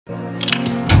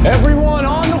Everyone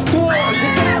on the floor!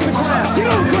 Get down on the ground!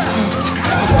 Get on the ground!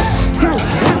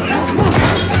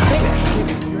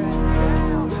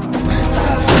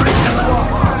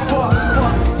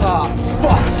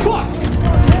 Fuck!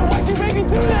 Why'd you make me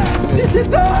do that? You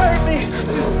just hurt me!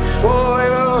 Whoa,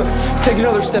 wait. Take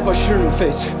another step, I'll shoot her in the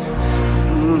face.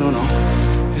 No.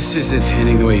 This isn't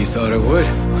ending the way you thought it would.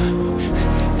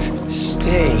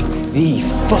 Stay the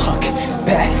fuck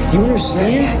back. You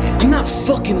understand? I'm not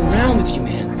fucking around with you,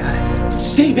 man. I got it.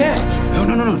 Stay back. No.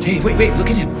 Hey, wait, look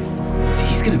at him. See,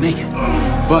 he's gonna make it.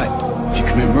 But if you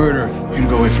commit murder, you're gonna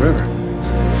go away forever.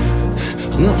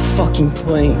 I'm not fucking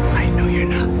playing. I know you're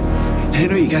not. And I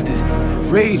know you got this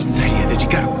rage inside you that you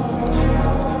gotta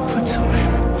put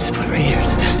somewhere. Just put it right here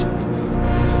instead.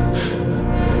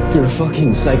 You're a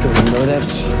fucking psycho, you know that?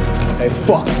 Hey,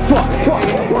 fuck.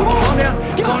 Calm down.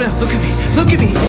 Look at me.